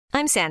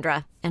I'm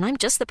Sandra, and I'm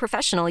just the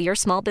professional your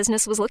small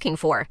business was looking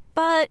for.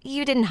 But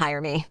you didn't hire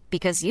me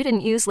because you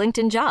didn't use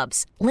LinkedIn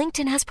Jobs.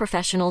 LinkedIn has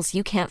professionals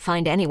you can't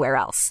find anywhere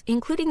else,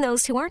 including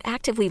those who aren't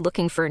actively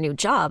looking for a new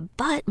job,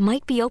 but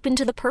might be open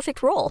to the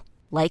perfect role,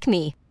 like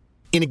me.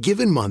 In a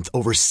given month,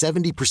 over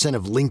 70%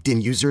 of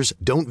LinkedIn users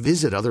don't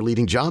visit other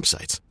leading job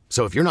sites.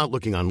 So if you're not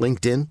looking on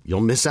LinkedIn,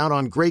 you'll miss out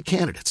on great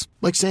candidates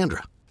like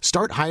Sandra.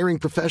 Start hiring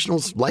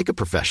professionals like a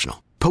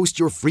professional. Post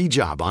your free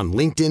job on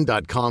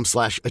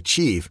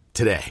linkedin.com/achieve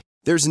today.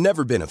 There's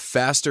never been a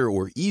faster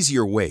or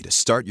easier way to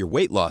start your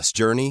weight loss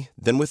journey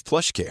than with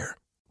PlushCare.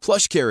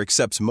 PlushCare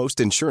accepts most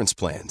insurance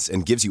plans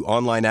and gives you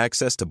online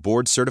access to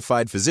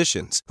board-certified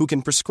physicians who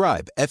can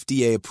prescribe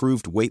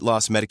FDA-approved weight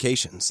loss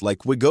medications like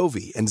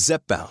Wegovy and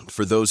Zepbound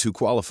for those who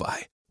qualify.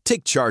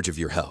 Take charge of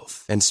your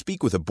health and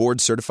speak with a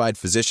board-certified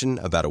physician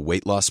about a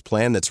weight loss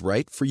plan that's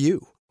right for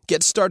you.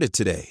 Get started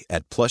today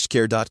at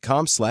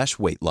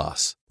plushcare.com/weight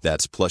loss.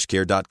 That's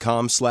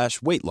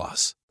plushcare.com/weight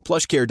loss.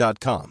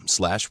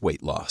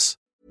 plushcare.com/weight loss.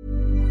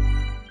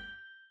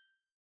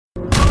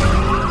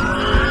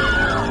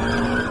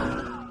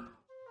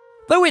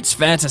 Though it's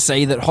fair to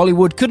say that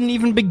Hollywood couldn't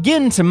even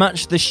begin to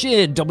match the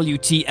sheer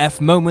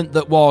WTF moment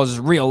that was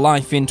real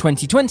life in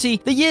 2020,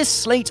 the year's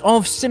slate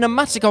of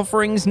cinematic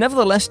offerings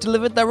nevertheless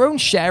delivered their own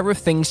share of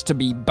things to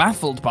be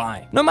baffled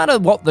by. No matter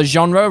what the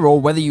genre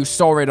or whether you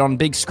saw it on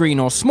big screen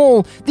or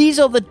small, these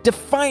are the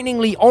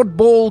definingly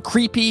oddball,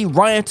 creepy,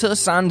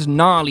 riotous, and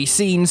gnarly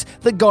scenes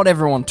that got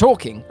everyone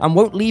talking and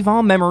won't leave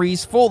our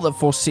memories for the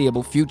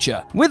foreseeable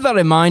future. With that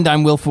in mind,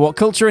 I'm Will for What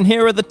Culture, and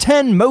here are the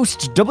 10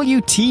 most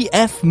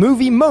WTF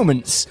movie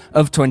moments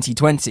of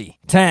 2020.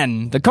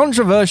 10. The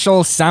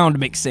controversial sound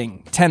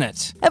mixing.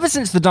 Tenet. Ever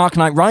since The Dark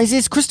Knight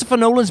Rises, Christopher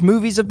Nolan's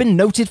movies have been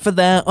noted for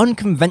their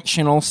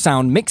unconventional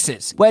sound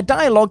mixes, where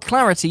dialogue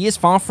clarity is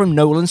far from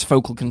Nolan's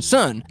focal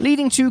concern,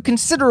 leading to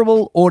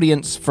considerable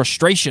audience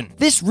frustration.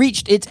 This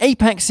reached its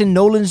apex in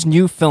Nolan's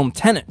new film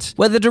Tenet,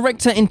 where the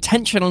director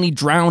intentionally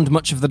drowned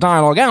much of the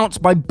dialogue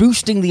out by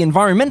boosting the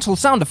environmental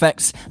sound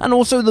effects and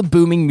also the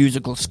booming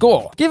musical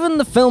score. Given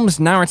the film's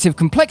narrative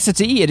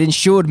complexity, it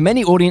ensured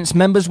many audience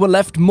members were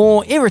left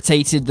more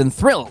irritated than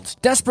thrilled,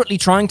 desperately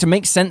trying to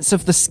make sense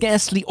of the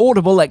scarcely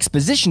audible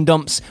exposition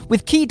dumps,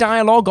 with key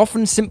dialogue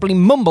often simply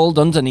mumbled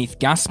underneath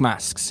gas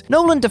masks.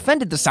 Nolan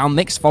defended the sound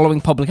mix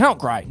following public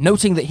outcry,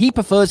 noting that he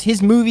prefers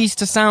his movies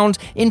to sound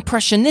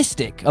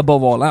impressionistic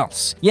above all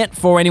else. Yet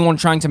for anyone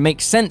trying to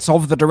make sense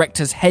of the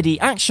director's heady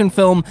action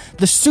film,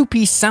 the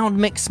soupy sound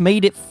mix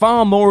made it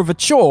far more of a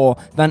chore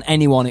than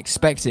anyone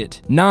expected.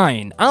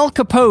 9. Al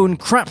Capone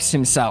craps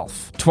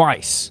himself.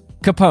 Twice.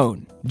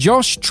 Capone.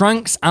 Josh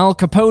Trank's Al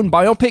Capone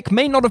biopic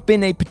may not have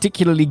been a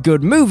particularly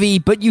good movie,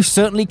 but you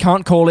certainly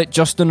can't call it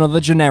just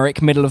another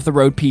generic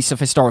middle-of-the-road piece of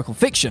historical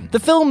fiction. The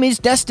film is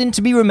destined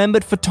to be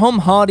remembered for Tom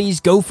Hardy's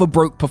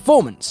go-for-broke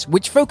performance,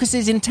 which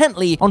focuses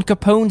intently on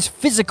Capone's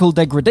physical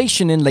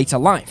degradation in later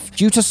life,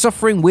 due to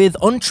suffering with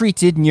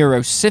untreated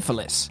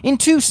neurosyphilis. In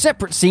 2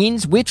 separate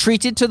scenes, we're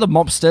treated to the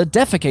mobster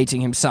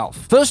defecating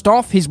himself. First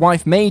off, his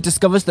wife May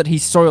discovers that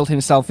he's soiled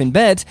himself in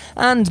bed,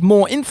 and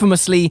more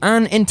infamously,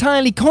 an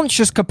entirely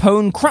conscious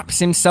Capone craps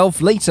himself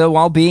later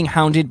while being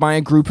hounded by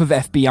a group of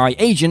FBI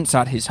agents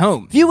at his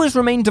home. Viewers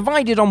remain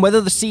divided on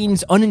whether the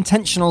scene's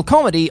unintentional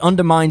comedy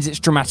undermines its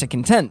dramatic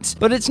intent,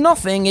 but it's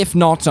nothing if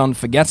not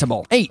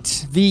unforgettable.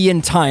 8. The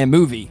entire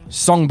movie.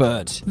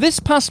 Songbird. This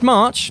past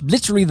March,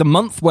 literally the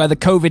month where the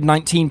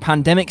COVID-19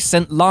 pandemic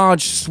sent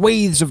large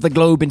swathes of the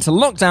globe into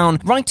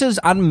lockdown, writers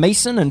Adam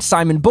Mason and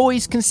Simon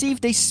Boyes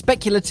conceived a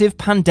speculative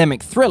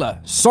pandemic thriller,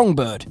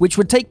 Songbird, which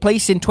would take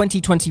place in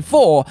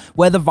 2024,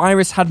 where the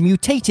virus had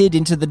mutated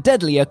into the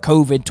deadlier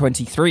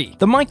COVID-23.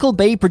 The Michael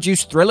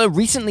Bay-produced thriller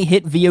recently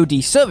hit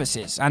VOD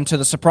services, and to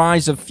the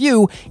surprise of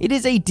few, it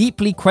is a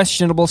deeply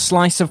questionable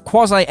slice of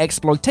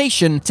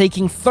quasi-exploitation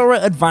taking thorough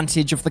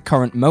advantage of the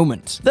current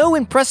moment. Though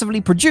impressively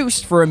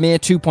produced for a mere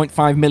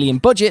 $2.5 million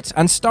budget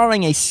and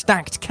starring a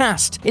stacked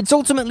cast, it's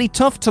ultimately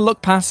tough to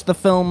look past the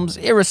film's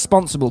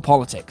irresponsible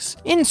politics.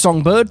 In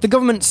Songbird, the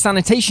government's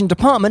sanitation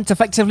department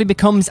effectively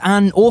becomes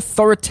an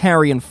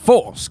authoritarian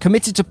force,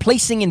 committed to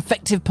placing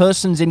infected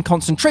persons in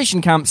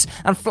concentration camps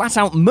and flat-out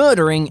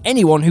murdering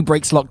anyone who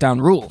breaks lockdown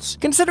rules.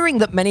 Considering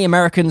that many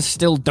Americans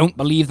still don't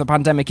believe the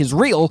pandemic is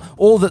real,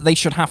 or that they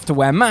should have to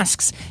wear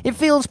masks, it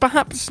feels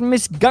perhaps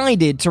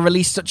misguided to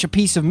release such a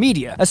piece of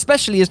media,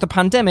 especially as the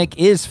pandemic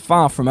is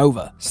far from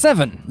over.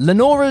 7.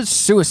 Lenora's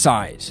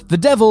Suicide. The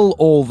Devil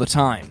All the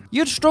Time.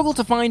 You'd struggle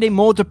to find a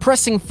more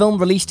depressing film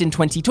released in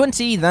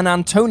 2020 than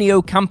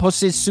Antonio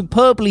Campos's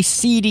superbly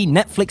seedy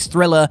Netflix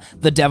thriller,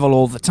 The Devil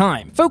All the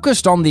Time.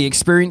 Focused on the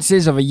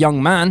experiences of a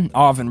young man,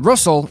 Arvin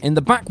Russell, in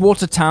the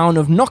backwater town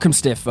of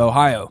Knockemstiff,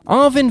 Ohio.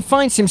 Arvin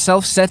finds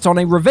himself set on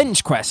a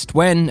revenge quest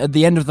when, at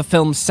the end of the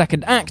film's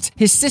second act,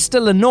 his sister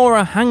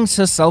Lenora hangs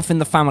herself in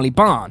the family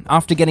barn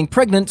after getting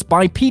pregnant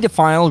by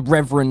paedophile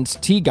Reverend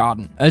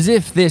Teagarden. As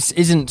if this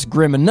isn't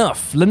grim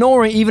enough,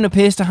 Lenora even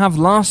appears to have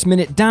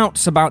last-minute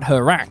doubts about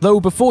her act, though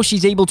before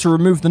she's able to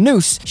remove the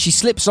noose, she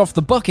slips off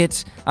the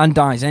bucket and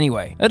dies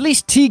anyway. At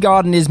least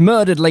Teagarden is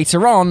murdered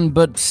later on,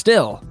 but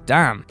still,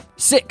 damn.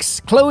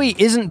 6. Chloe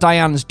isn't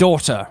Diane's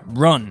daughter.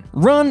 Run.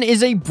 Run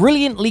is a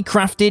brilliantly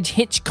crafted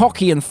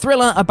Hitchcockian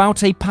thriller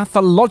about a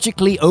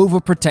pathologically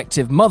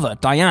overprotective mother,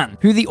 Diane,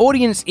 who the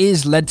audience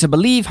is led to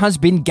believe has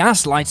been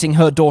gaslighting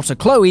her daughter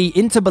Chloe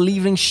into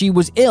believing she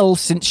was ill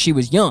since she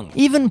was young,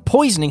 even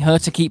poisoning her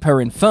to keep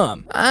her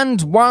infirm.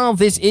 And while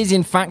this is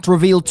in fact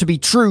revealed to be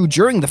true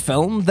during the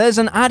film, there's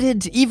an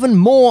added, even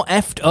more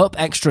effed up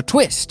extra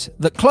twist,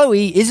 that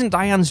Chloe isn't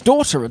Diane's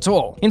daughter at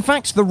all. In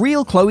fact, the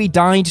real Chloe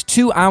died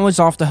 2 hours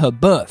after her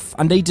birth,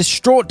 and a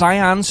distraught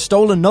Diane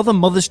stole another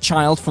mother's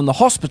child from the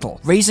hospital,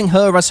 raising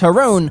her as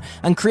her own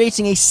and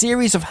creating a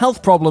series of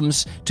health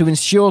problems to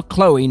ensure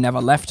Chloe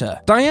never left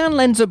her. Diane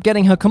ends up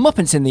getting her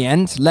comeuppance in the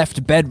end,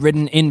 left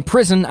bedridden in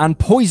prison and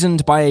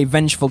poisoned by a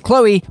vengeful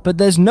Chloe, but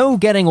there's no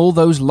getting all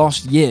those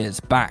lost years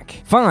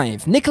back.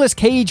 5. Nicolas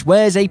Cage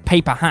wears a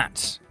paper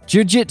hat.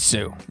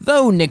 Jiu-Jitsu.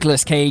 Though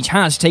Nicolas Cage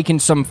has taken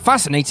some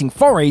fascinating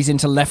forays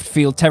into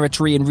left-field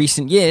territory in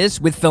recent years,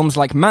 with films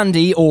like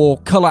Mandy or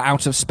Color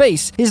Out of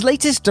Space, his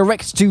latest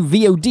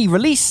direct-to-VOD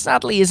release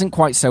sadly isn't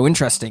quite so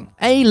interesting.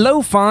 A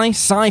lo-fi,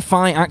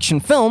 sci-fi action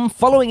film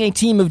following a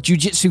team of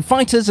jiu-jitsu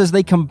fighters as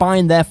they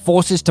combine their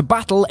forces to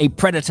battle a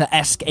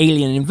Predator-esque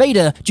alien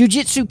invader,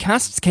 Jiu-Jitsu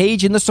casts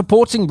Cage in the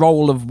supporting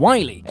role of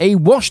Wiley, a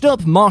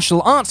washed-up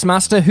martial arts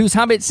master whose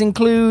habits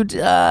include,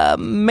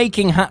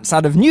 making hats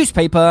out of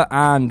newspaper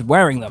and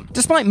wearing them.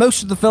 Despite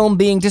most of the film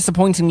being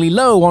disappointingly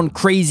low on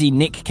crazy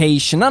Nick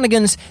Cage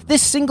shenanigans,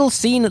 this single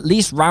scene at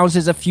least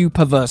rouses a few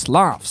perverse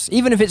laughs,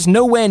 even if it's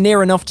nowhere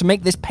near enough to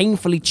make this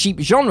painfully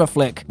cheap genre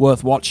flick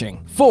worth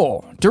watching.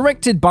 4.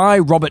 Directed by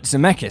Robert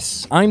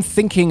Zemeckis, I'm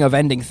Thinking of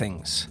Ending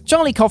Things.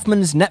 Charlie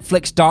Kaufman's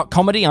Netflix dark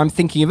comedy I'm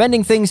Thinking of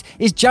Ending Things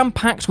is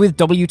jam-packed with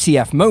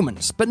WTF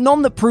moments, but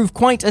none that prove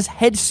quite as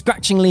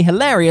head-scratchingly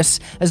hilarious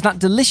as that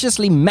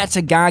deliciously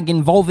meta gag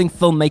involving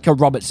filmmaker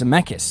Robert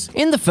Zemeckis.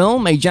 In the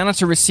film, a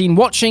janitor is seen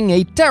watching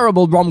a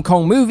terrible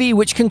rom-com movie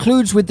which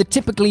concludes with the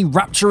typically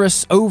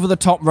rapturous,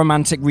 over-the-top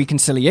romantic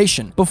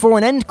reconciliation, before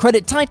an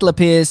end-credit title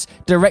appears,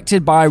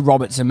 directed by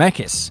Robert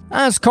Zemeckis.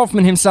 As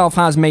Kaufman himself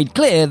has made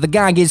clear, the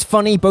gag is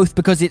funny both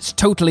because it's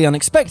totally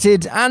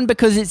unexpected and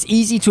because it's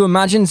easy to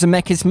imagine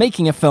Zemeckis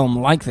making a film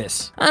like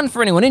this. And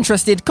for anyone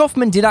interested,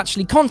 Kaufman did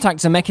actually contact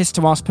Zemeckis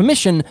to ask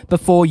permission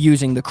before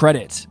using the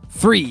credit.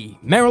 3.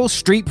 Meryl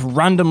Streep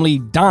randomly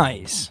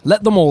dies.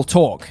 Let Them All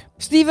Talk.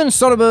 Steven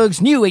Soderbergh's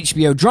new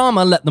HBO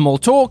drama Let Them All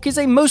Talk is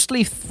a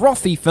mostly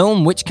frothy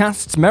film which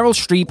casts Meryl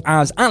Streep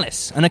as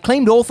Alice, an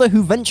acclaimed author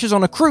who ventures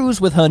on a cruise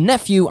with her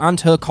nephew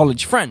and her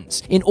college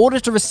friends, in order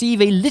to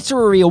receive a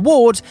literary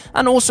award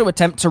and also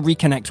attempt to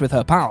reconnect with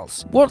her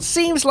pals. What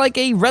seems like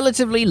a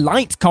relatively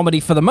light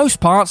comedy for the most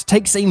part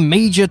takes a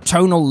major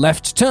tonal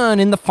left turn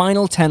in the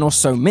final 10 or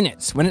so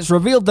minutes, when it's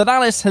revealed that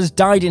Alice has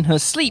died in her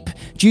sleep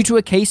due to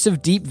a case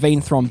of deep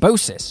vein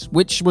thrombosis,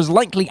 which was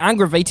likely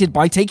aggravated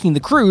by taking the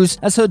cruise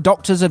as her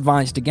doctors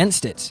advised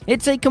against it.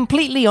 It's a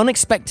completely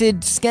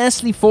unexpected,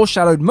 scarcely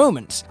foreshadowed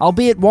moment,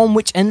 albeit one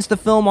which ends the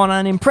film on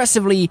an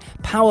impressively,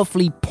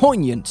 powerfully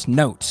poignant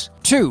note.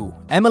 2.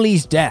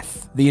 Emily's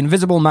Death, The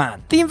Invisible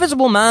Man. The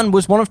Invisible Man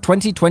was one of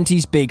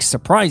 2020's big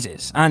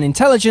surprises, an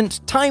intelligent,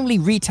 timely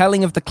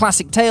retelling of the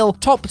classic tale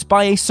topped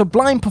by a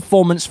sublime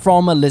performance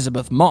from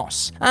Elizabeth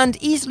Moss.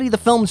 And easily the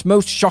film's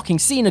most shocking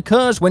scene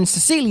occurs when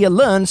Cecilia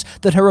learns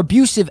that her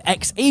abusive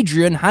ex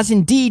Adrian has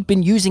indeed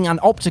been using an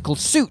optical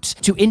suit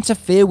to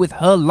interfere with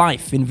her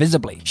life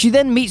invisibly. She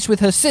then meets with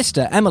her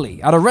sister,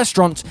 Emily, at a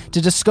restaurant to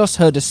discuss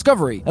her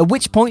discovery, at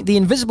which point the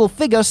invisible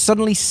figure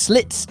suddenly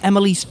slits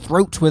Emily's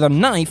throat with a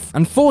knife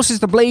and forces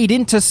the blade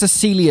into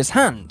Cecilia's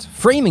hand,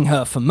 framing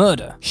her for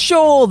murder.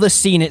 Sure, the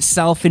scene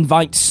itself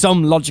invites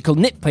some logical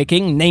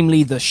nitpicking,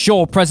 namely the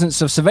sure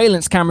presence of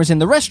surveillance cameras in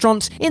the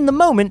restaurant. In the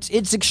moment,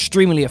 it's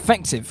extremely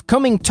effective,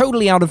 coming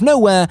totally out of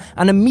nowhere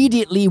and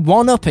immediately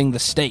one-upping the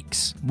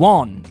stakes.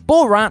 1.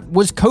 Borat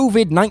was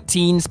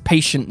COVID-19's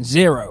Patient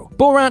Zero,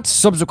 Borat's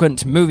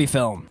subsequent movie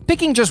film.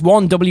 Picking just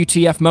one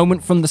WTF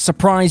moment from the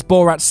surprise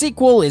Borat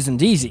sequel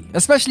isn't easy,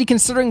 especially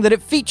considering that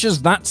it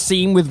features that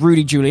scene with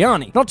Rudy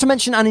Giuliani, not to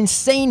mention an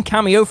insane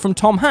cameo from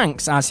Tom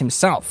Hanks as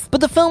himself. But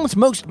the film's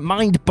most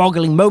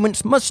mind-boggling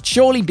moment must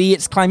surely be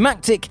its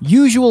climactic,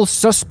 Usual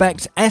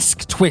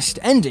Suspect-esque twist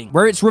ending,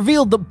 where it's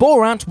revealed that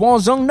Borat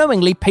was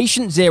unknowingly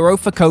patient zero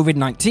for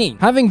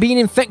COVID-19, having been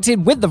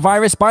infected with the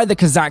virus by the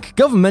Kazakh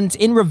government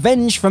in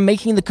revenge for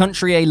making the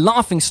country a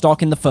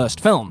laughingstock in the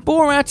first film.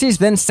 Borat is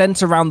then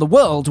sent around the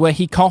world where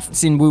he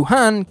coughs in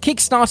Wuhan,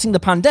 kickstarting the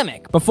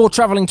pandemic, before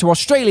traveling to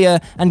Australia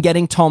and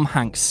getting Tom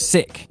Hanks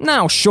sick.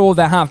 Now, sure,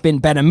 there have been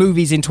better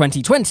movies in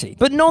 2020,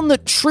 but none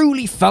that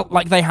truly felt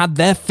like they had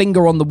their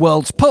finger on the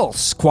world's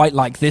pulse, quite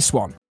like this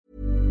one.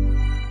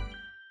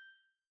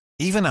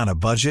 Even on a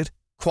budget,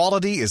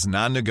 quality is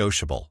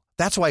non-negotiable.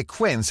 That's why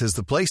Quince is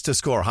the place to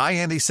score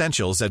high-end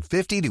essentials at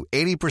 50 to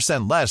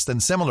 80% less than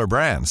similar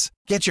brands.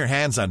 Get your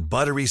hands on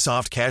buttery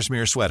soft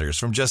cashmere sweaters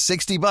from just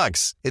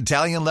 $60,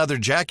 Italian leather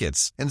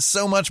jackets, and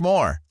so much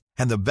more.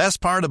 And the best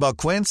part about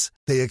Quince,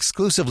 they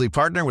exclusively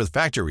partner with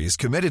factories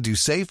committed to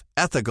safe,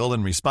 ethical,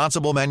 and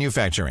responsible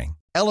manufacturing.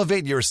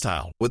 Elevate your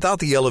style without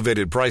the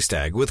elevated price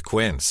tag with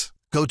Quince.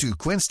 Go to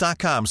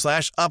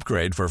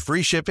quince.com/upgrade for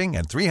free shipping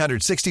and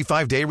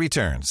 365-day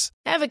returns.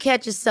 Ever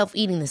catch yourself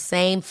eating the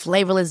same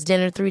flavorless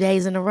dinner 3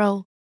 days in a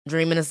row?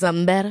 Dreaming of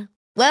something better?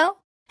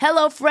 Well,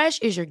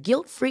 HelloFresh is your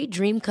guilt-free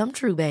dream come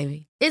true,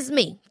 baby. It's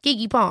me,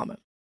 Keke Palmer.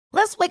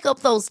 Let's wake up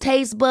those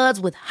taste buds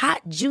with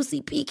hot,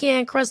 juicy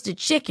pecan-crusted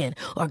chicken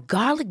or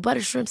garlic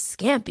butter shrimp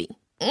scampi.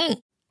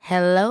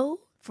 Hello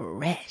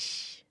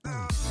Fresh.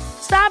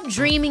 Stop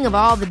dreaming of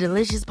all the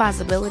delicious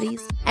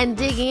possibilities and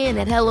dig in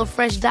at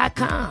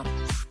HelloFresh.com.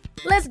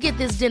 Let's get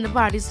this dinner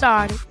party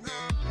started.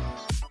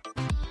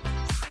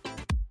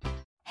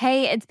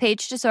 Hey, it's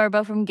Paige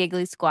DeSorbo from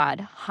Giggly Squad.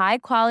 High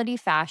quality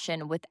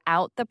fashion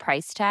without the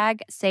price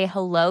tag. Say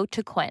hello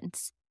to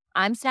Quince.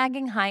 I'm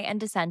snagging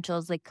high-end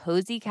essentials like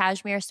cozy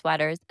cashmere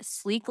sweaters,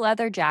 sleek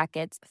leather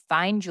jackets,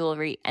 fine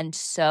jewelry, and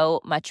so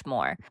much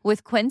more.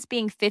 With Quince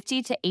being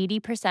 50 to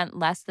 80%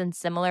 less than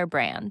similar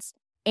brands.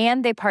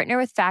 And they partner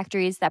with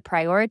factories that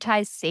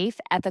prioritize safe,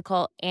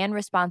 ethical, and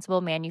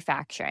responsible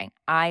manufacturing.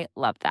 I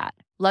love that.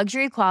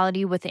 Luxury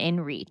quality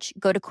within reach.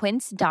 Go to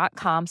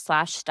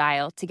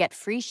quince.com/style to get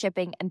free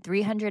shipping and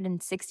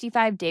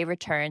 365-day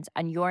returns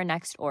on your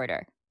next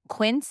order.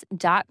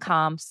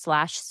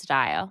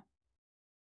 Quince.com/style.